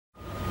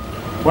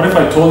What if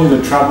I told you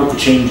that travel could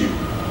change you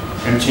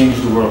and change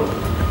the world?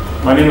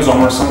 My name is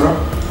Omar Samra.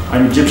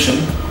 I'm Egyptian.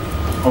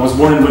 I was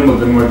born in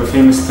Wimbledon, where the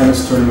famous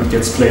tennis tournament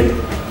gets played,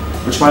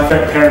 which my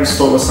parents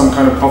thought was some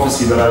kind of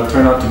prophecy that I would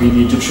turn out to be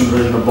the Egyptian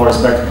version of Boris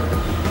Becker.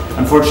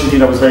 Unfortunately,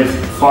 that was very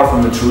far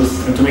from the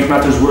truth, and to make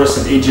matters worse,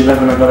 at age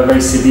 11 I got a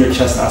very severe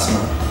chest asthma.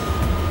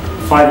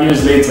 5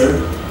 years later,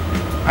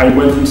 I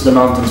went into the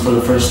mountains for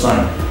the first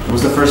time. It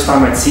was the first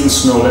time I'd seen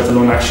snow, let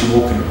alone actually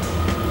walk in it.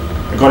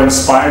 I got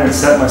inspired and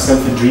set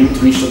myself a dream to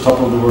reach the top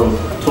of the world.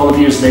 12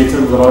 years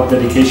later, with a lot of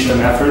dedication and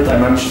effort, I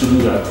managed to do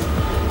that.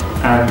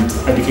 And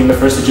I became the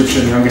first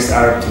Egyptian and youngest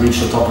Arab to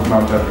reach the top of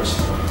Mount Everest.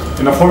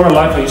 In a former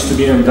life, I used to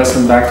be an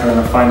investment banker and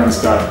a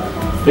finance guy.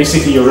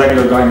 Basically, a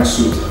regular guy in a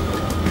suit.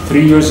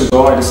 3 years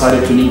ago, I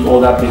decided to leave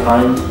all that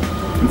behind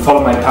and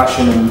follow my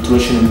passion and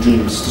intuition and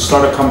dreams, to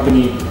start a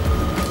company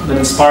that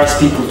inspires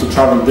people to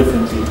travel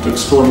differently, to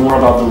explore more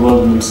about the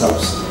world and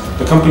themselves.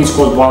 The company is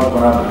called Wild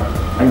Guanabana,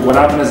 and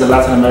guanabana is a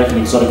Latin American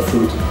exotic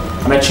fruit.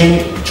 And I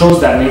chose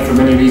that name for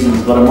many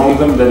reasons, but among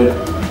them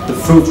the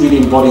fruit really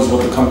embodies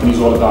what the company is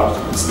all about.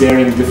 It's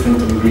daring,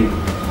 different, and green.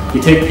 We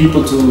take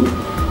people to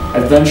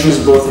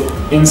adventures both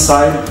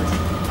inside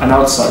and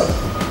outside,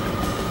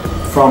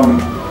 from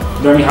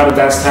learning how to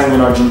dance tango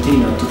in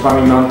Argentina, to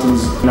climbing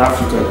mountains in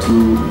Africa, to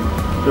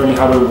learning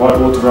how to water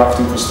raft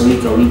in Costa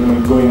Rica, or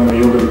even going on a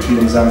yoga retreat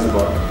in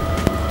Zanzibar.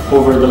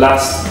 Over the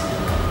last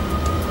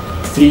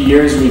 3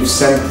 years, we've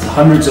sent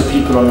hundreds of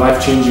people on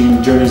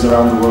life-changing journeys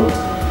around the world,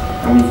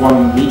 and we've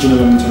won regional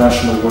and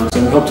international awards,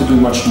 and we hope to do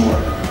much more.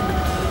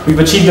 We've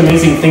achieved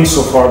amazing things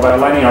so far by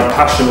aligning our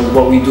passion with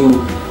what we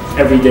do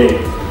every day.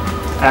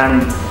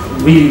 And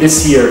really,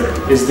 this year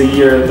is the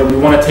year that we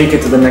want to take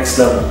it to the next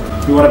level.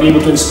 We want to be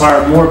able to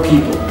inspire more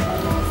people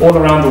all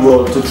around the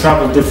world to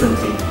travel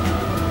differently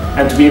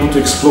and to be able to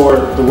explore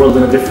the world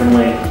in a different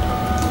way.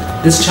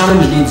 This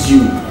challenge needs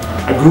you,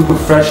 a group of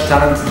fresh,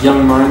 talented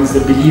young minds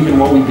that believe in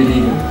what we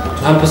believe in,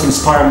 to help us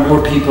inspire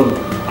more people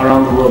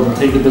around the world and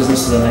take the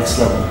business to the next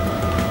level.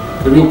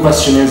 The real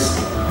question is,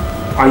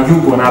 are you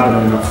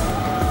Guanabana enough?